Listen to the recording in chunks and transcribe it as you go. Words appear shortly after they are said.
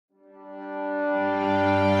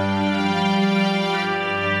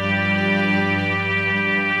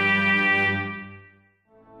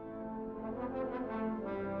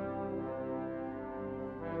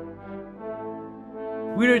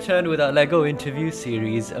returned with our LEGO interview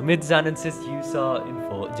series amid Zanance's USAR in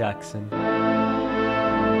Fort Jackson.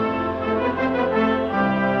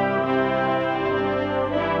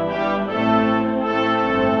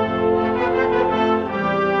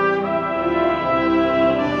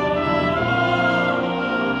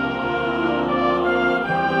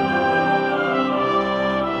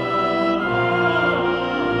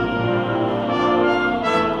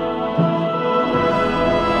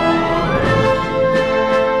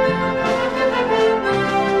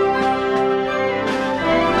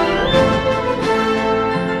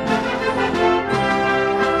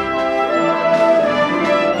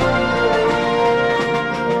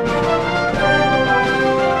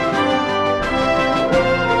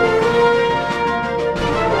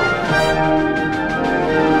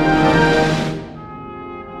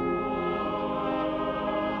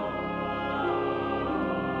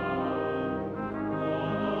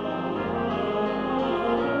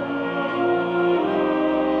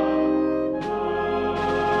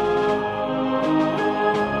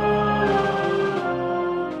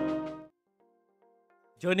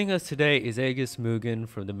 Joining us today is AegisMugen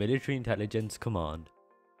from the Military Intelligence Command.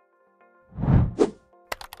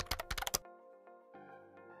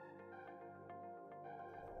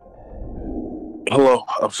 Hello,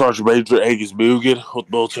 I'm Sergeant Major AegisMugen with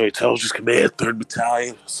Military Intelligence Command, 3rd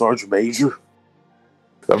Battalion, Sergeant Major.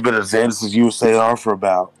 I've been at Zanance's USAR for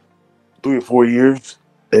about 3 or 4 years,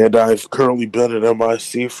 and I've currently been at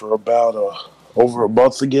MIC for about over a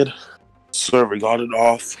month again, serving on and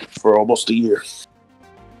off for almost a year.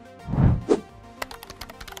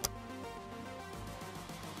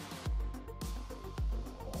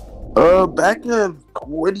 Back in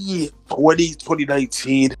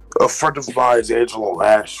 2019, a friend of mine, Angela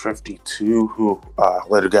Lash, 52, who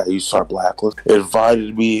later got USAR blacklist,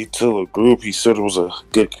 invited me to the group. He said it was a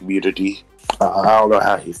good community. I don't know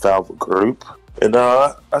how he found the group. And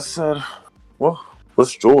I said, well,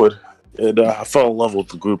 let's join. And I fell in love with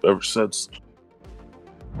the group ever since.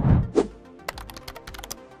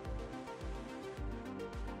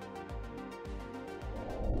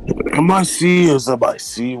 MIC is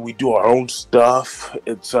MIC. We do our own stuff.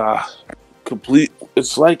 It's complete.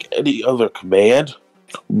 It's like any other command,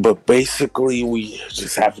 but basically we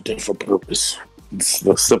just have a different purpose. It's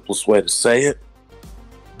the simplest way to say it.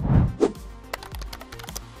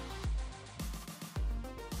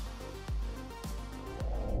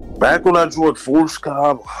 Back when I joined Force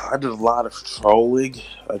Com, I did a lot of trolling.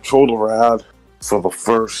 I trolled around for the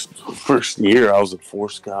first year I was in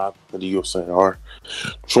Force Com in the USAR.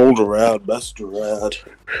 Trolled around, messed around,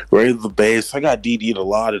 raided the base. I got DD'd a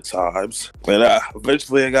lot of times. And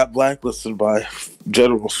eventually I got blacklisted by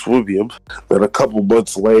General Swibium. Then a couple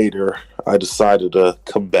months later, I decided to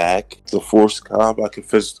come back to Force Com. I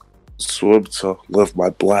confessed Swim to lift my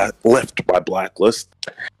blacklist.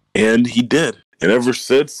 And he did. And ever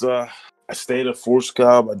since, I stayed at Force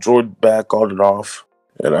Com. I joined back on and off.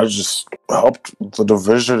 And I just helped the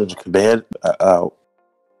division and the command out.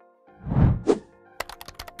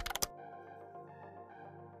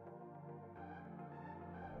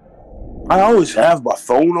 I always have my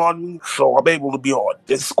phone on me, so I'm able to be on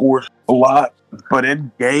Discord a lot. But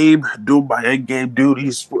in-game, doing my in-game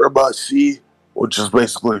duties for MIC, which is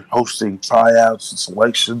basically hosting tryouts and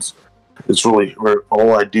selections, it's really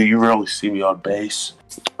all I do. You rarely see me on base.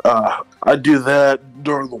 I do that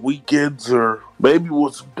during the weekends, or maybe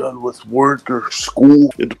once I'm done with work or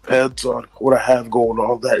school. It depends on what I have going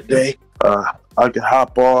on that day. I can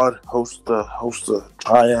hop on, host a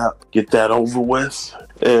tryout, get that over with,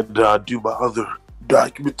 and do my other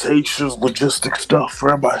documentations, logistics stuff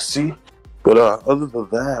for MIC. But other than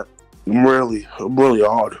that, I'm really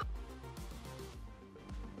on.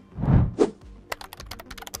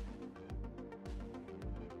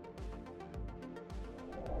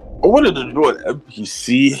 I wanted to join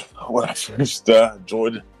NPC when I first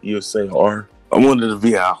joined USAR. I wanted to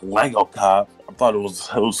be a LEGO cop. I thought it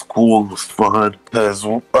was cool, it was fun. Because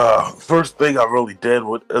first thing I really did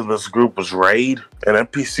in this group was raid, and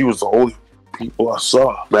NPC was the only people I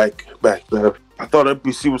saw back then. I thought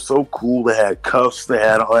NPC was so cool. They had cuffs, they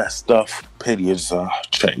had all that stuff. Opinions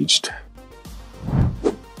changed.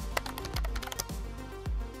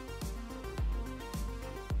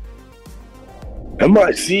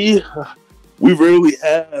 MIC, we really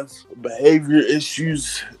have behavior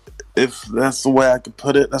issues, if that's the way I can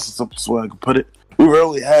put it. That's the simplest way I can put it. We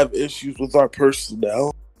really have issues with our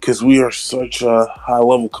personnel because we are such a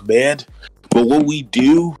high-level command. But when we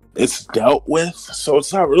do, it's dealt with. So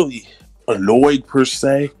it's not really annoying, per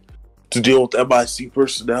se, to deal with MIC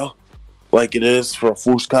personnel like it is for a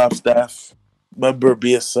Force Com staff member,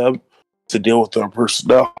 BSM. to deal with our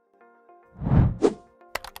personnel.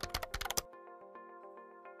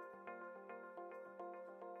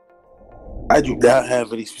 I do not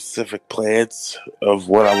have any specific plans of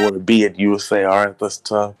what I want to be in USAR at this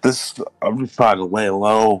time. I'm just trying to lay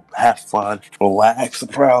low, have fun, relax. I'm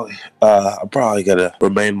probably gonna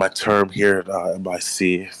remain my term here at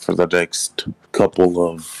MIC for the next couple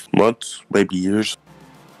of months, maybe years.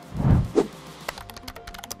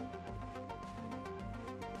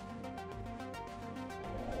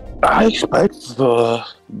 I expect the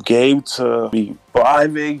game to be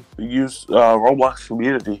thriving, use Roblox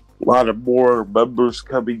community. A lot of more members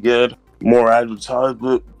coming in, more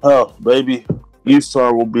advertisement. Oh, maybe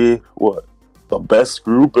USAR will be what, the best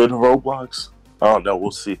group in Roblox? I don't know.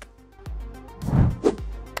 We'll see.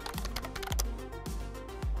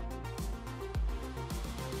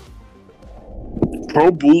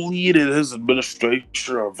 Pro Bullied and his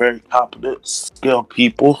administration are very competent, skilled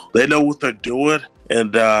people. They know what they're doing,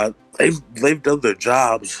 and they've done their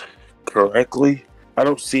jobs correctly. I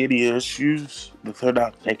don't see any issues that they're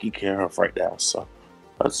not taking care of right now. So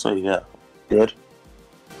I'd say, yeah, good.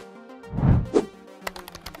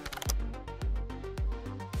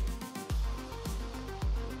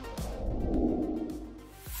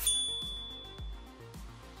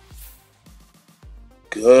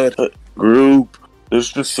 Good group. There's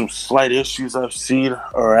just some slight issues I've seen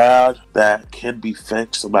around that can be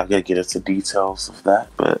fixed. I'm not gonna get into details of that,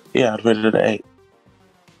 but yeah, I'd rate it an 8.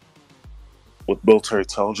 With Military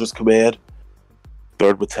Intelligence Command,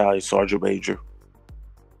 3rd Battalion, Sergeant Major.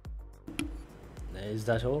 Is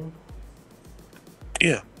that all?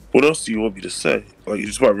 Yeah. What else do you want me to say? Like, you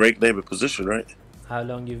just want rank, name, and position, right? How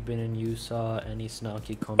long you've been in USAR? Any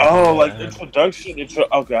snarky comments? Oh, like introduction.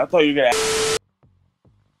 Okay, I thought you were gonna.